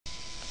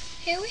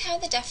Here we have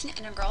the definite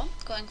integral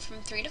going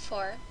from 3 to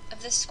 4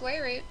 of the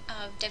square root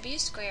of w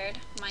squared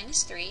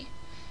minus 3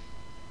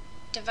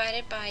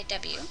 divided by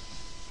w.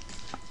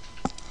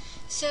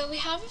 So we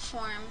have a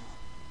form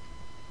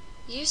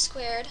u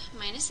squared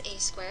minus a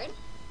squared,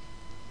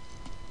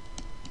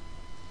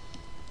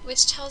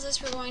 which tells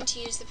us we're going to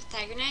use the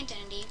Pythagorean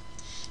identity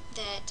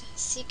that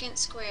secant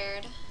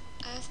squared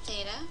of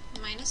theta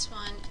minus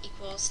 1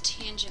 equals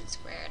tangent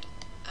squared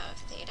of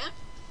theta.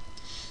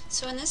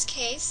 So in this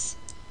case,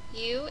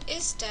 u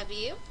is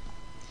w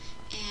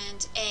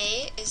and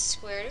a is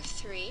square root of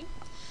 3,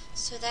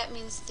 so that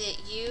means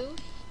that u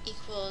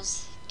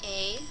equals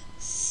a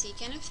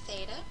secant of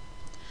theta,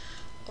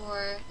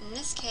 or in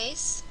this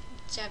case,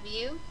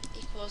 w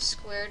equals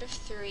square root of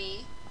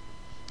 3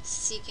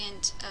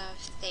 secant of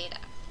theta.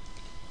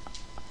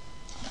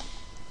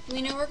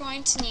 We know we're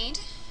going to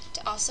need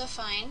to also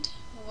find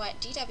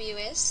what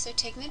dw is, so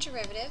taking the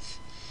derivative,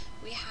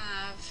 we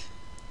have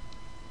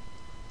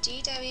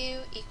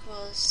dw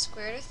equals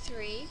square root of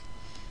 3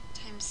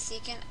 times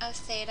secant of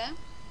theta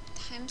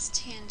times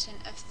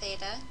tangent of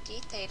theta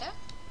d theta.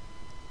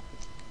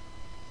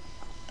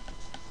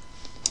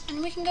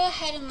 And we can go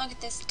ahead and look at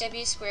this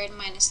w squared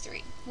minus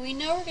 3. We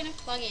know we're going to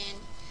plug in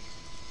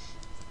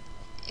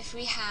if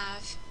we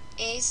have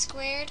a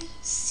squared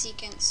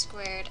secant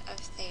squared of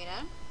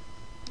theta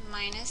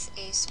minus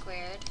a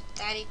squared,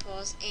 that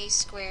equals a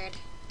squared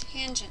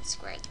tangent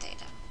squared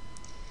theta.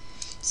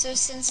 So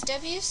since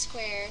w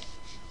squared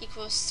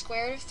equals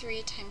square root of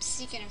 3 times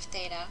secant of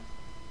theta,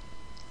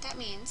 that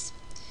means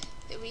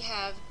that we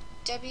have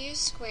w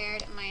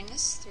squared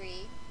minus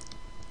 3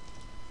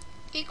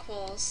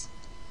 equals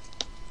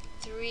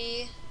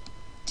 3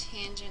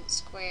 tangent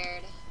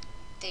squared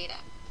theta.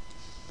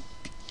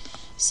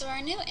 So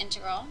our new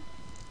integral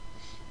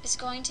is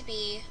going to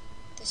be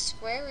the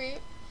square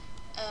root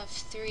of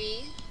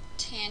 3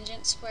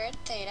 tangent squared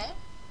theta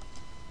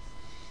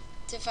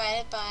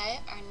divided by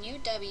our new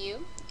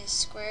w is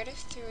square root of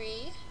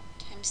 3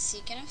 times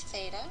secant of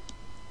theta,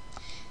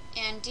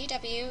 and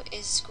dw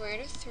is square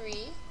root of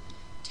 3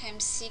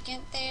 times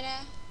secant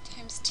theta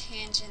times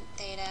tangent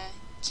theta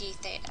g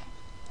theta.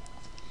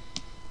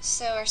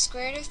 So our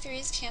square root of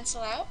 3's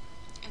cancel out,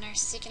 and our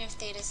secant of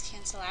thetas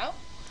cancel out.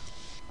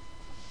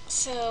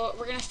 So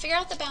we're going to figure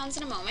out the bounds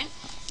in a moment.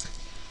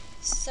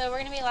 So we're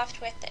going to be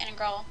left with the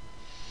integral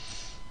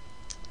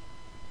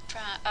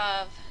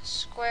of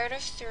square root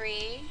of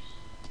 3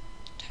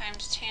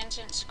 times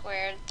tangent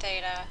squared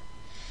theta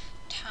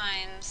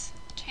times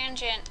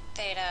tangent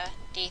theta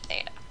d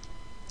theta.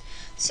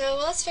 So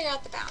let's figure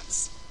out the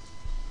bounds.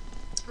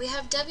 We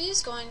have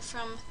w's going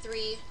from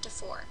 3 to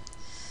 4.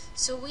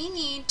 So we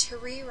need to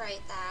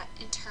rewrite that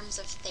in terms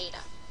of theta.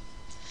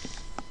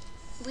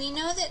 We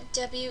know that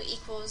w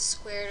equals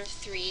square root of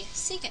 3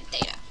 secant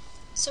theta.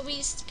 So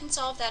we can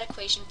solve that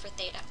equation for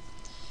theta.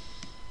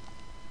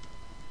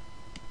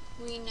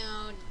 We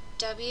know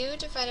w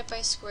divided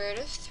by square root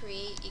of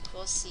 3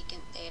 equals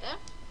secant theta.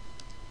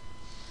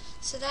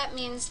 So that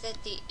means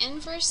that the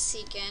inverse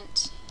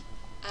secant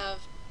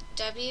of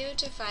w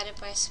divided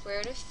by square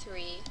root of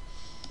 3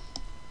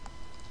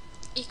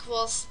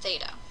 equals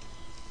theta.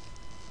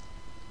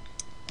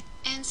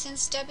 And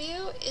since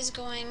w is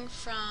going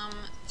from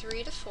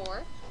 3 to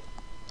 4,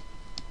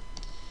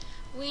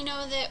 we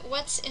know that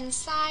what's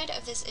inside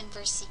of this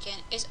inverse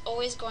secant is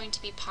always going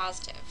to be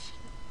positive.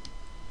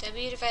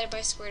 W divided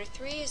by square root of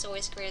 3 is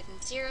always greater than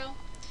 0.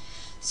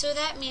 So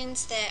that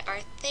means that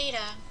our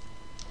theta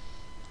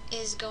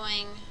is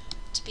going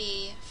to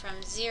be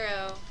from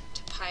 0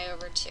 to pi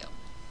over 2,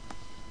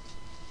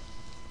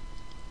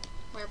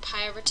 where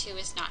pi over 2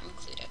 is not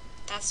included.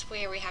 That's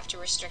where we have to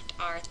restrict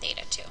our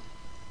theta to.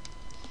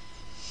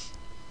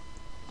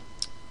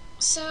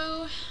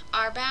 So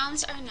our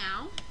bounds are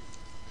now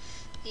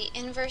the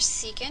inverse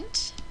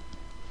secant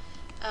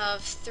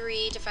of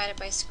 3 divided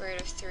by square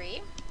root of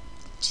 3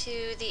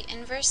 to the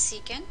inverse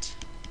secant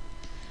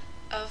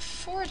of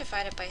 4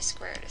 divided by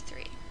square root of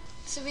 3.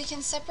 So we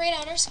can separate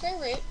out our square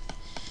root,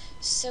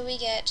 so we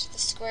get the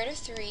square root of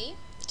 3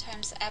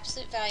 times the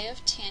absolute value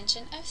of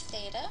tangent of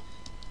theta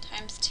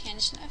times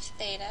tangent of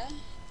theta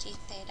d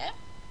theta.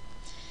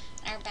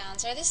 And our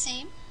bounds are the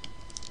same.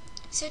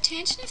 So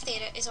tangent of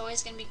theta is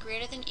always going to be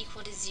greater than or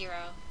equal to 0,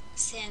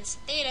 since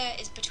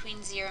theta is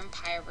between 0 and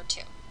pi over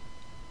 2.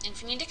 And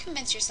if you need to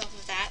convince yourself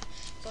of that,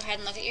 go ahead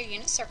and look at your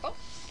unit circle.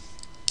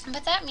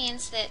 But that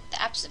means that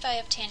the absolute value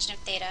of tangent of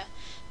theta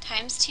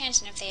times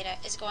tangent of theta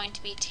is going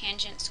to be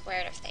tangent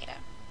squared of theta.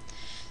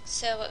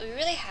 So what we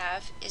really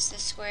have is the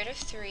square root of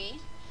 3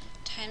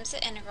 times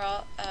the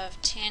integral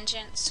of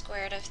tangent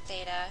squared of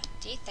theta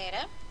d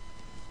theta,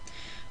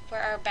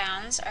 where our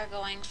bounds are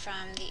going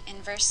from the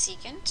inverse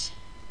secant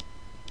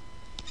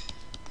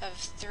of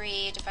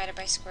 3 divided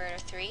by square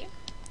root of 3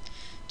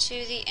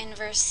 to the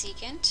inverse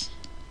secant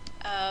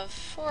of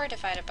 4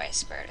 divided by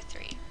square root of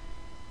 3.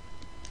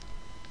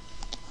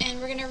 And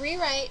we're going to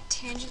rewrite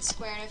tangent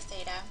squared of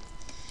theta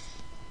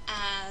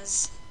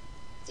as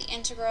the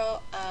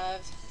integral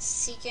of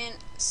secant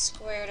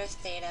square root of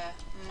theta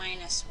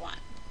minus 1.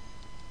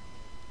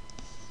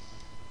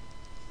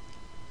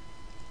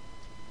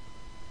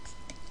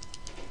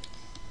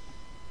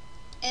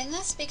 And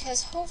that's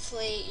because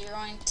hopefully you're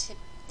going to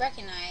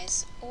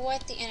recognize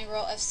what the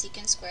integral of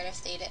secant squared of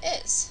theta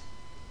is.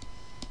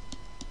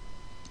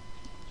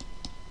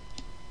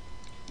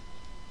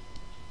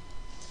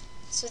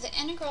 So the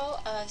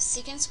integral of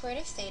secant squared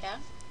of theta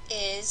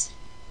is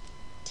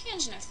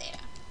tangent of theta.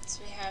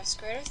 So we have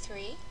square root of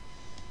 3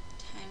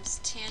 times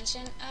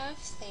tangent of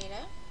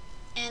theta,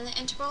 and the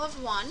integral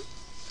of 1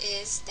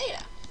 is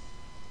theta.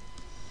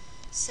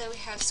 So we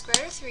have square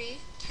root of 3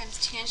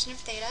 times tangent of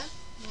theta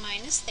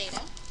minus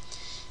theta,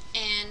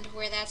 and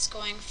where that's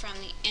going from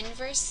the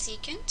inverse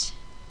secant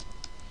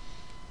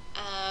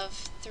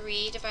of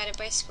 3 divided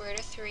by square root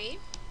of 3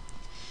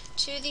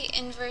 to the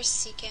inverse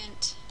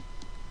secant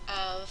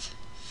of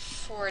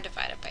 4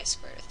 divided by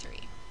square root of 3.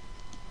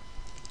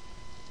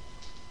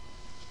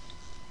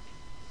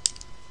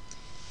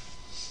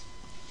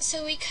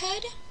 So we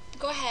could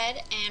go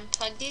ahead and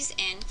plug these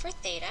in for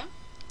theta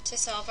to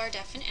solve our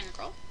definite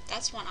integral.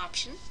 That's one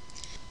option.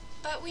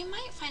 But we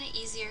might find it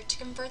easier to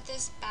convert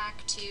this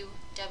back to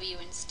w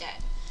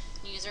instead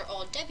and use our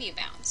old w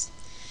bounds.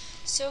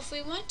 So if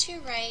we want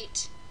to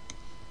write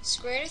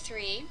square root of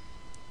 3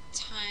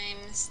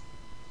 times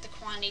the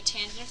quantity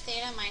tangent of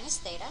theta minus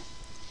theta,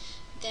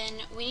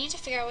 then we need to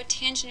figure out what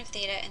tangent of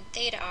theta and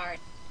theta are.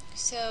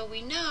 So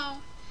we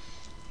know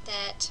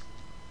that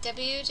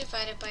w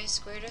divided by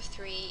square root of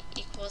 3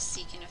 equals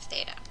secant of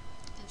theta.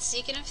 And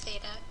secant of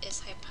theta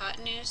is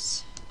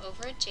hypotenuse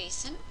over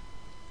adjacent.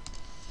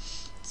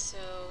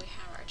 So we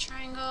have our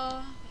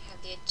triangle, we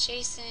have the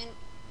adjacent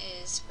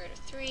is square root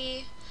of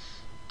 3,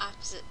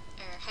 opposite,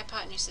 or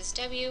hypotenuse is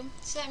w,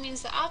 so that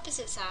means the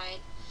opposite side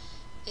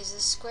is the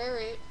square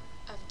root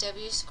of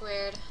w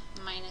squared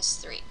minus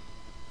 3.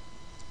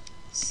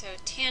 So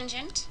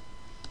tangent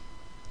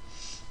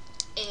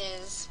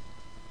is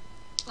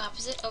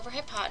opposite over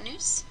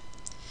hypotenuse,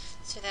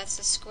 so that's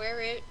the square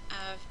root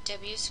of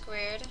w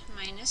squared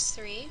minus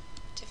 3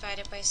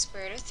 divided by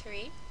square root of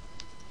 3.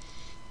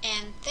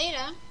 And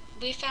theta,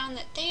 we found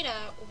that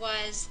theta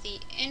was the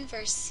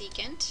inverse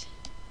secant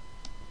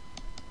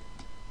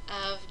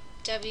of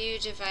w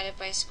divided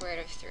by square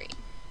root of 3.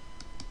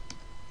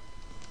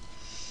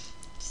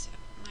 So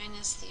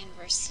minus the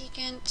inverse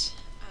secant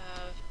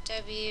of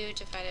w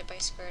divided by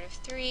square root of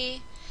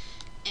 3,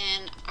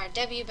 and our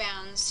w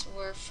bounds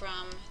were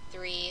from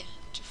 3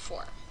 to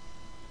 4.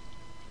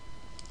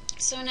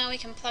 So now we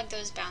can plug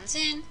those bounds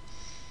in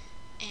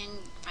and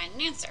find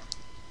an answer.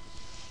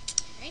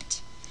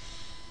 Alright,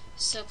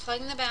 so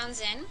plugging the bounds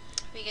in,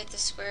 we get the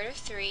square root of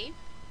 3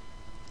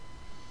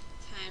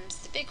 times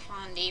the big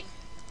quantity,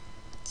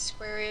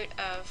 square root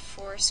of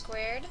 4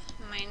 squared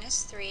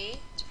minus 3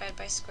 divided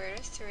by square root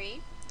of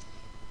 3,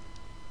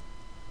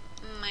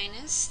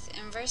 minus the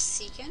inverse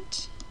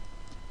secant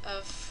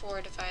of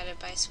 4 divided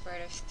by square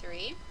root of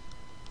 3,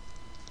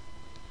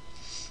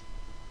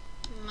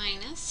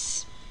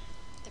 minus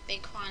the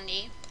big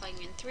quantity,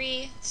 plugging in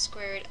 3,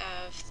 square root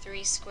of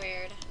 3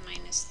 squared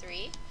minus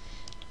 3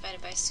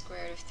 divided by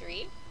square root of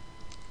 3,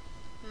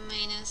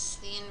 minus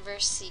the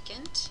inverse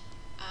secant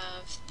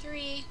of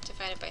 3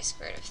 divided by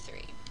square root of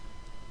 3.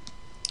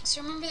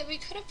 So remember that we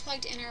could have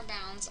plugged in our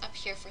bounds up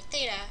here for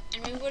theta,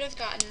 and we would have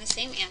gotten the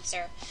same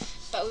answer,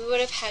 but we would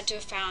have had to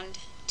have found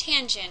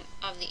tangent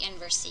of the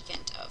inverse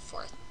secant of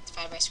 4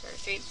 divided by square root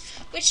of 3,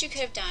 which you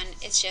could have done.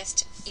 It's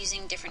just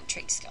using different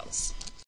trig skills.